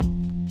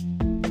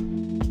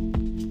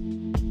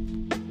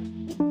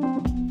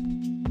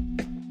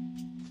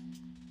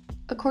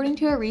According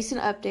to a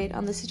recent update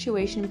on the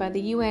situation by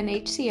the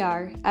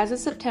UNHCR, as of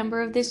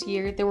September of this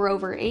year, there were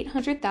over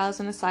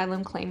 800,000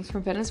 asylum claims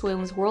from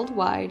Venezuelans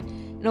worldwide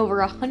and over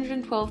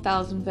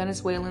 112,000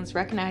 Venezuelans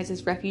recognized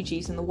as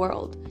refugees in the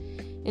world.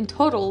 In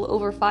total,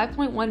 over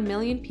 5.1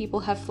 million people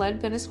have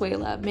fled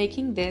Venezuela,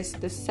 making this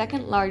the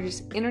second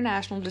largest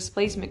international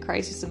displacement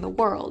crisis in the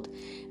world,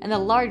 and the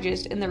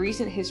largest in the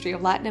recent history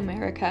of Latin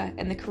America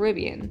and the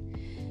Caribbean.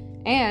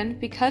 And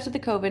because of the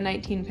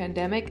COVID-19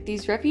 pandemic,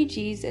 these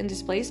refugees and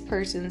displaced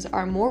persons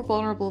are more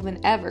vulnerable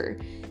than ever,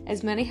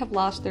 as many have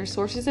lost their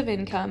sources of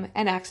income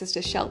and access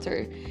to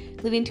shelter,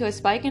 leading to a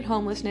spike in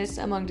homelessness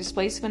among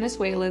displaced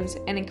Venezuelans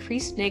and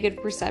increased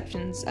negative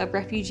perceptions of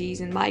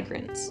refugees and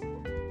migrants.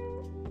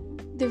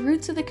 The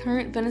roots of the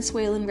current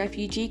Venezuelan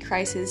refugee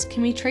crisis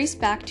can be traced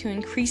back to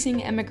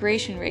increasing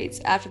emigration rates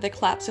after the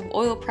collapse of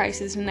oil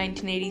prices in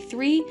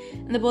 1983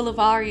 and the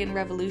Bolivarian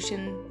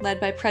Revolution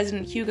led by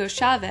President Hugo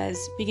Chavez,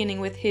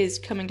 beginning with his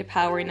coming to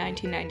power in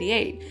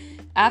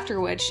 1998, after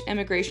which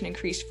emigration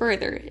increased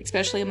further,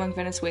 especially among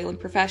Venezuelan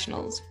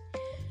professionals.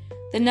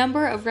 The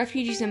number of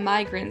refugees and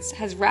migrants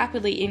has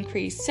rapidly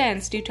increased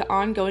since due to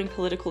ongoing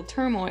political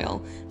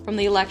turmoil, from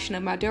the election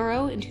of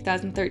Maduro in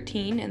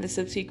 2013 and the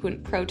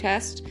subsequent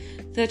protest,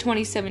 to the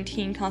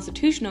 2017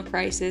 constitutional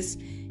crisis,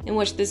 in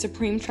which the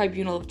Supreme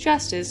Tribunal of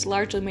Justice,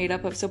 largely made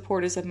up of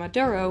supporters of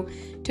Maduro,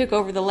 took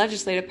over the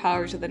legislative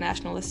powers of the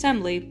National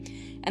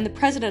Assembly, and the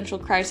presidential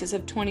crisis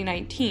of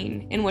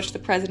 2019, in which the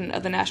president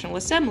of the National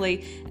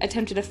Assembly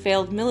attempted a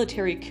failed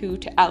military coup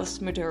to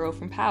oust Maduro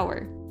from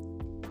power.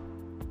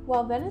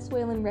 While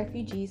Venezuelan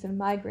refugees and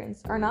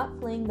migrants are not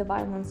fleeing the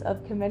violence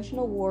of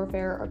conventional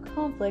warfare or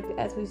conflict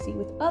as we see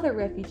with other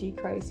refugee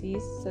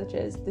crises, such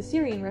as the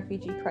Syrian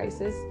refugee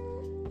crisis,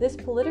 this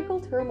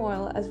political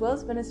turmoil, as well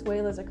as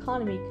Venezuela's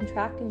economy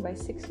contracting by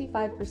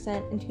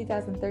 65% in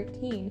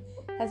 2013,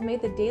 has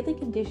made the daily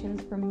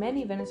conditions for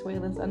many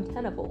Venezuelans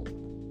untenable.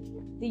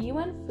 The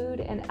UN Food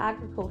and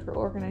Agriculture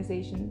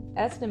Organization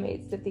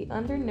estimates that the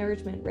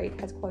undernourishment rate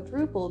has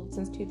quadrupled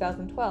since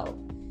 2012.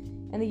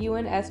 And the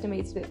UN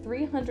estimates that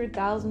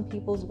 300,000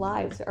 people's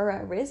lives are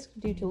at risk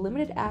due to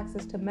limited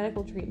access to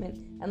medical treatment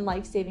and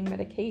life-saving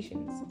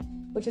medications,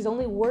 which has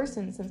only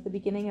worsened since the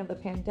beginning of the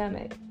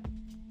pandemic.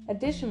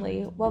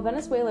 Additionally, while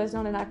Venezuela is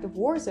not an active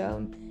war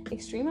zone,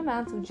 extreme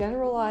amounts of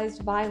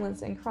generalized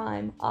violence and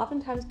crime,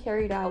 oftentimes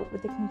carried out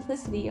with the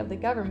complicity of the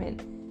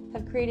government,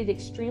 have created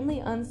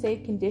extremely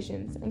unsafe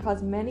conditions and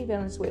caused many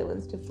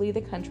Venezuelans to flee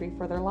the country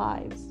for their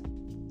lives.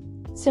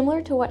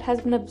 Similar to what has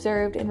been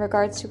observed in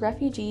regards to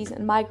refugees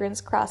and migrants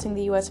crossing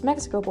the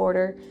US-Mexico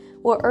border,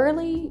 while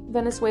early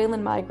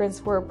Venezuelan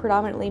migrants were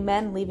predominantly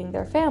men leaving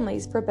their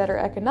families for better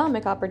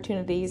economic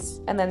opportunities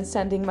and then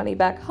sending money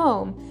back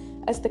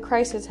home, as the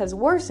crisis has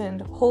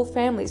worsened, whole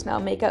families now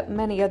make up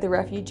many of the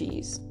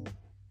refugees.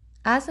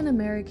 As an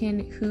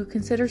American who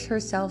considers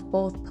herself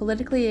both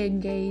politically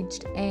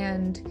engaged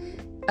and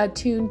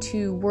attuned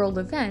to world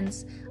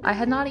events, I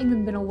had not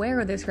even been aware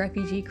of this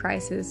refugee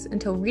crisis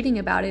until reading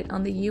about it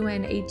on the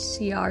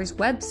UNHCR's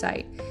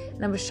website,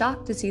 and I was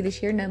shocked to see the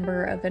sheer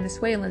number of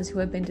Venezuelans who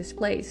have been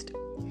displaced.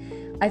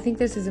 I think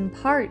this is in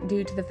part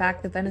due to the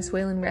fact that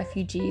Venezuelan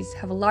refugees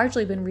have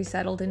largely been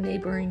resettled in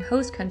neighboring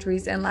host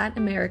countries in Latin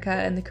America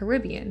and the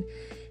Caribbean,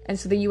 and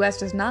so the US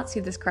does not see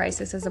this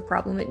crisis as a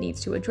problem it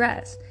needs to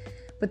address.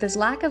 But this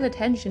lack of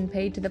attention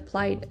paid to the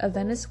plight of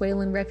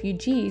Venezuelan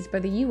refugees by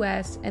the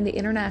US and the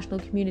international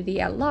community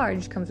at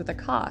large comes with a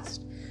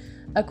cost.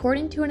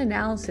 According to an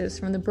analysis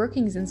from the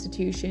Brookings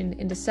Institution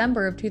in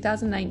December of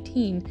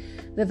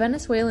 2019, the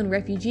Venezuelan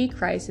refugee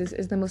crisis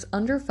is the most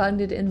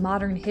underfunded in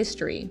modern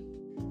history.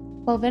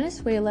 While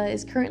Venezuela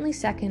is currently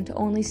second to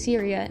only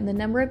Syria in the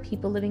number of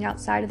people living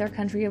outside of their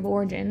country of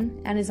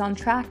origin, and is on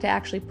track to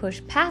actually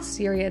push past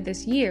Syria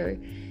this year,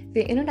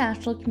 the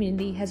international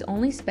community has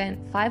only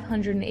spent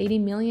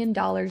 $580 million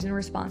in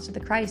response to the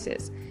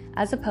crisis,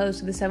 as opposed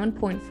to the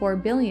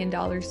 $7.4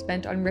 billion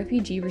spent on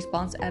refugee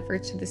response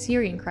efforts to the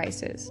Syrian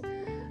crisis.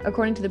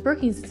 According to the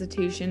Brookings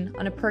Institution,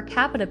 on a per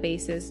capita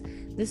basis,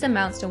 this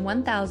amounts to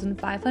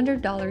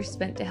 $1,500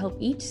 spent to help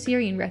each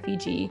Syrian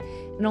refugee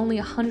and only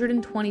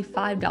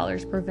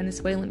 $125 per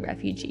Venezuelan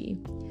refugee.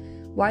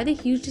 Why the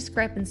huge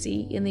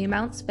discrepancy in the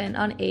amount spent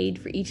on aid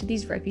for each of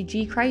these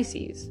refugee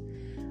crises?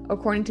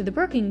 According to the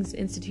Brookings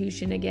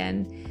Institution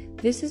again,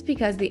 this is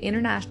because the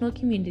international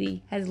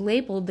community has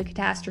labeled the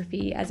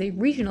catastrophe as a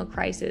regional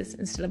crisis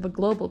instead of a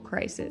global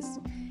crisis.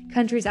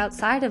 Countries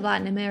outside of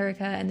Latin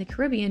America and the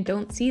Caribbean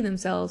don't see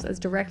themselves as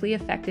directly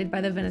affected by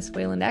the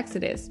Venezuelan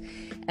exodus,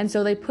 and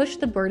so they push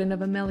the burden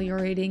of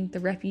ameliorating the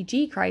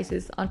refugee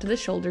crisis onto the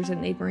shoulders of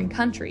neighboring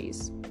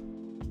countries.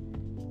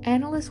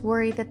 Analysts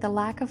worry that the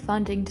lack of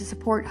funding to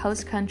support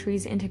host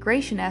countries'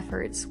 integration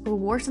efforts will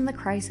worsen the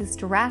crisis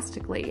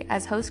drastically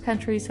as host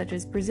countries such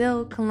as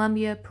Brazil,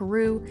 Colombia,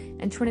 Peru,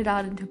 and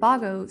Trinidad and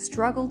Tobago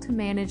struggle to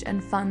manage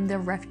and fund their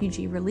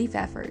refugee relief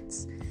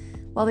efforts.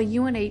 While the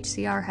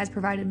UNHCR has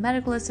provided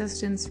medical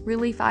assistance,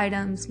 relief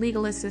items,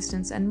 legal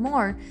assistance, and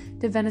more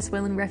to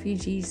Venezuelan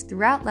refugees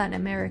throughout Latin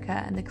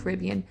America and the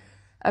Caribbean,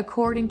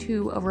 According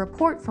to a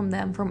report from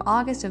them from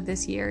August of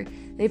this year,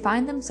 they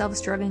find themselves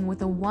struggling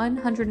with a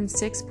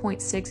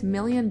 $106.6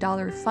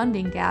 million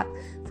funding gap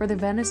for the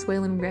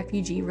Venezuelan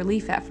refugee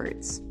relief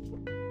efforts.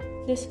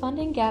 This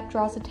funding gap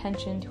draws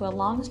attention to a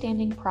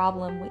long-standing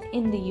problem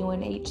within the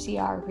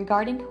UNHCR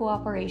regarding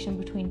cooperation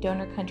between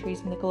donor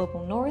countries in the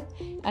global north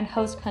and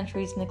host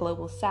countries in the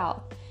global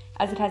south,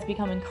 as it has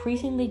become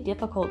increasingly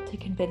difficult to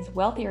convince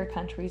wealthier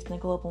countries in the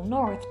global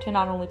north to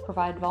not only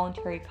provide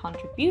voluntary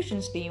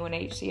contributions to the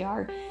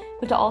UNHCR,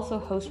 but to also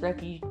host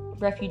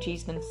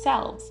refugees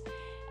themselves.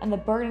 And the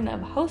burden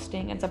of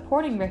hosting and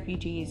supporting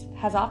refugees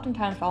has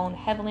oftentimes fallen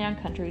heavily on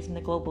countries in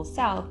the global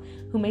south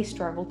who may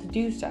struggle to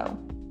do so.